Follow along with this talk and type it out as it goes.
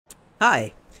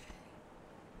Hi.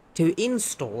 To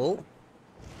install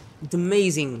the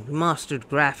amazing remastered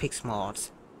graphics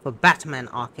mods for Batman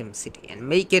Arkham City and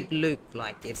make it look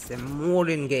like it's a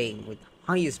modern game with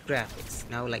highest graphics,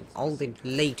 like all the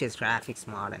latest graphics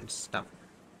mod and stuff,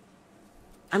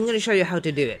 I'm gonna show you how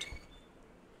to do it.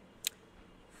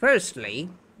 Firstly,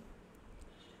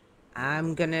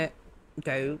 I'm gonna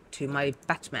go to my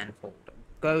Batman folder.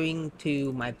 Going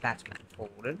to my Batman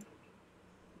folder.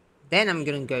 Then I'm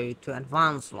gonna go to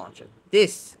Advanced Launcher.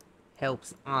 This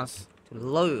helps us to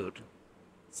load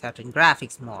certain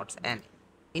graphics mods and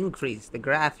increase the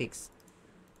graphics.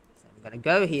 So I'm gonna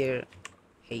go here,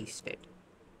 paste it.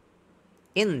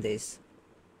 In this,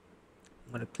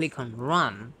 I'm gonna click on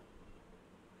Run,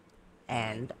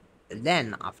 and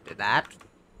then after that,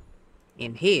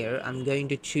 in here, I'm going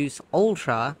to choose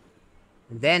Ultra,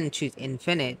 then choose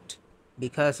Infinite,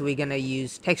 because we're gonna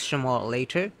use texture mod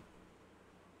later.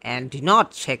 And do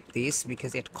not check this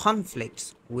because it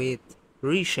conflicts with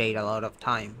Reshade a lot of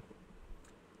time.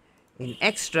 In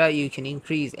extra, you can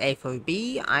increase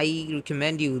FOV. I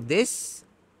recommend you this.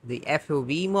 The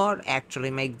FOV mod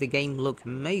actually makes the game look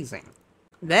amazing.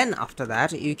 Then after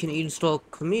that, you can install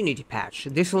Community Patch.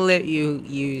 This will let you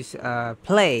use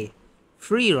play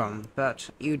free roam, but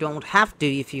you don't have to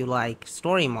if you like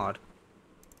story mod.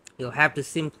 You'll have to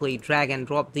simply drag and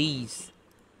drop these.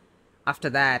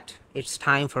 After that, it's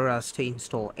time for us to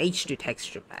install H2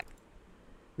 texture pack.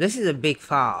 This is a big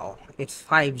file. It's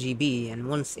 5 GB, and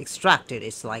once extracted,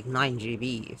 it's like 9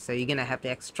 GB. So you're gonna have to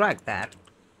extract that,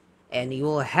 and you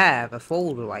will have a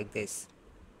folder like this.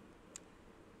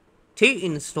 To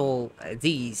install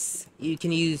these, you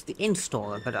can use the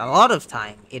installer, but a lot of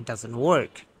time it doesn't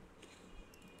work.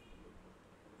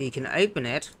 You can open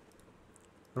it,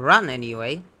 run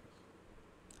anyway,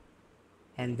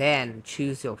 and then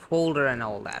choose your folder and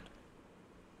all that.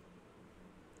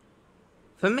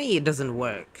 For me, it doesn't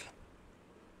work.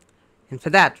 And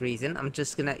for that reason, I'm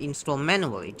just gonna install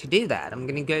manually. To do that, I'm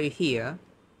gonna go here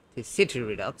to City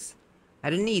Redux.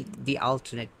 I don't need the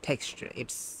alternate texture,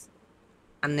 it's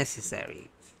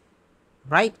unnecessary.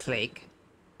 Right click,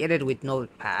 edit with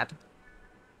notepad,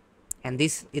 and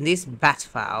in this bat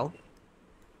file,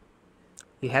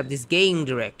 you have this game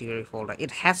directory folder.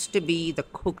 It has to be the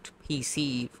cooked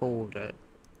PC folder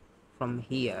from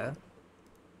here.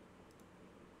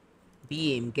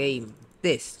 BM game.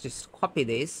 Just copy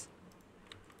this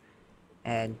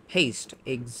and paste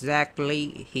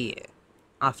exactly here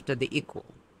after the equal.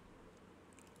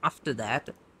 After that,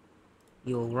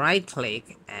 you'll right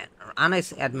click and run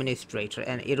as administrator,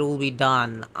 and it will be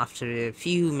done after a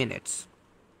few minutes.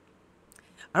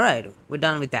 Alright, we're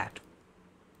done with that.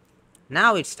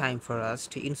 Now it's time for us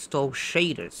to install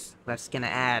shaders. That's gonna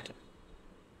add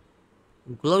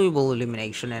global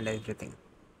illumination and everything.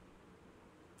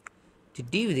 To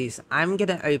do this, I'm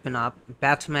gonna open up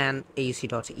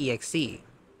batmanac.exe.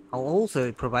 I'll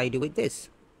also provide you with this.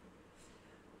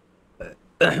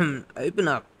 Open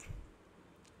up.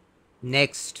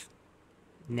 Next,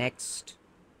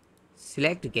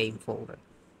 select game folder.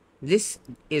 This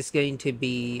is going to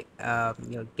be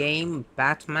your game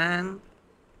Batman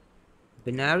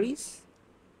Binaries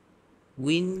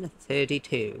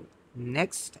Win32.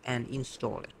 Next, and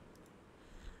install it.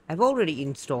 I've already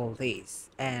installed this,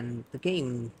 and the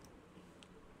game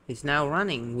is now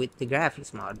running with the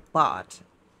graphics mod, but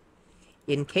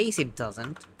in case it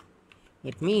doesn't,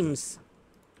 it means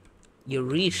your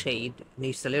reshade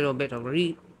needs a little bit of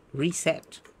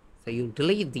reset. So you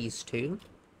delete these two,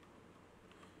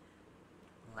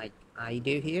 like I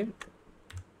do here,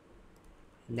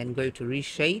 and then go to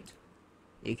reshade.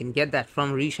 You can get that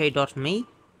from reshade.me.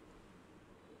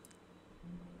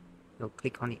 You'll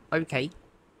click on it, OK.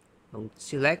 We'll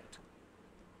select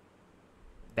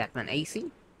Batman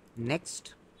AC.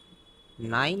 Next,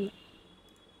 9.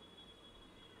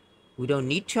 We don't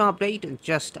need to update,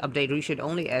 just update reshade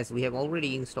only, as we have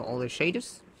already installed all the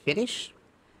shaders. Finish.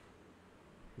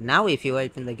 Now if you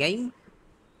open the game,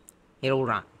 it'll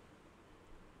run.